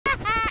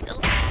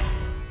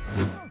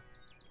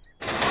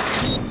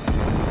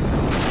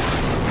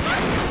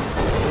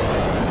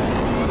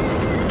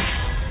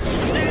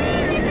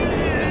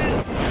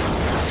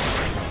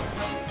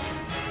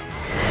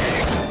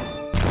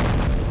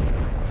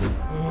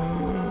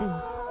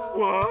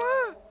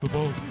What? The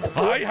bow.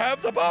 I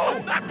have the bow!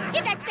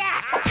 Give it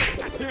back!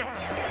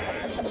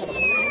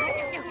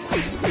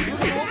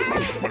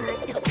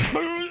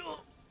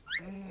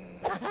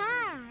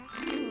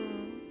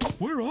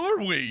 Where are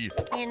we?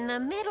 In the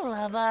middle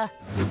of a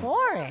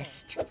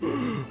forest.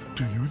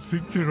 Do you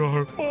think there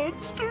are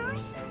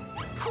monsters?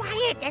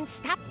 Quiet and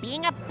stop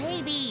being a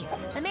baby.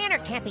 The manor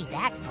can't be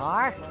that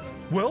far.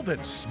 Well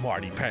then,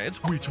 smarty pants,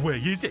 which way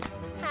is it?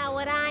 How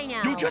would I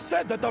know? You just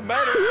said that the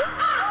manor...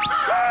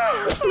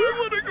 I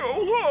want to go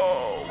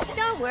home.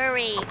 Don't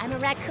worry. I'm a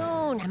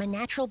raccoon. I'm a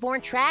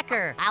natural-born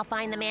tracker. I'll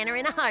find the manor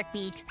in a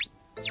heartbeat.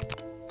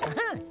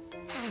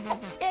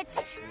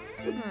 It's...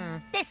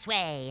 this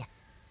way.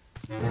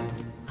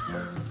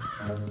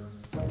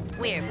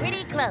 We're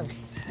pretty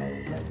close.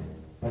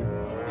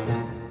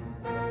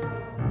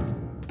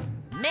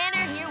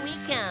 Manor, here we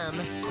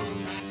come.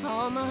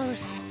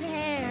 Almost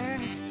there.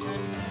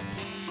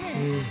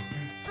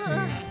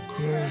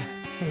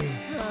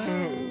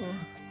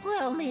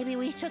 Well, maybe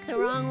we took the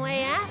wrong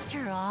way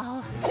after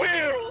all.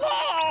 We're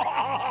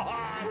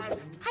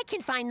lost! I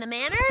can find the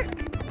manor.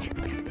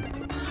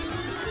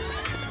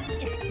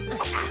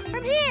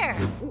 From here.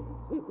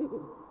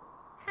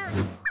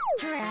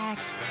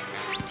 Drat.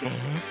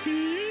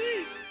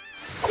 Taffy?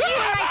 You're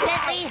right,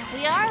 Bentley.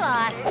 We are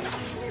lost.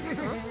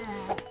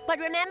 But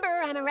remember,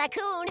 I'm a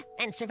raccoon,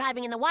 and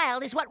surviving in the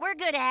wild is what we're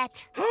good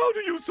at. How do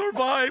you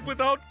survive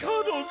without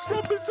cuddles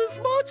from Mrs.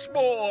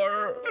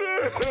 Muchmore?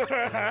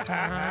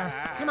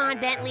 Come on,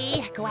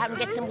 Bentley. Go out and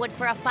get some wood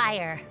for a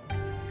fire.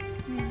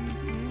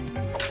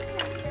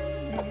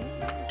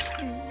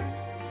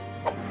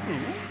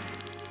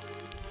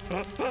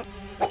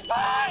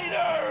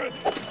 Spider!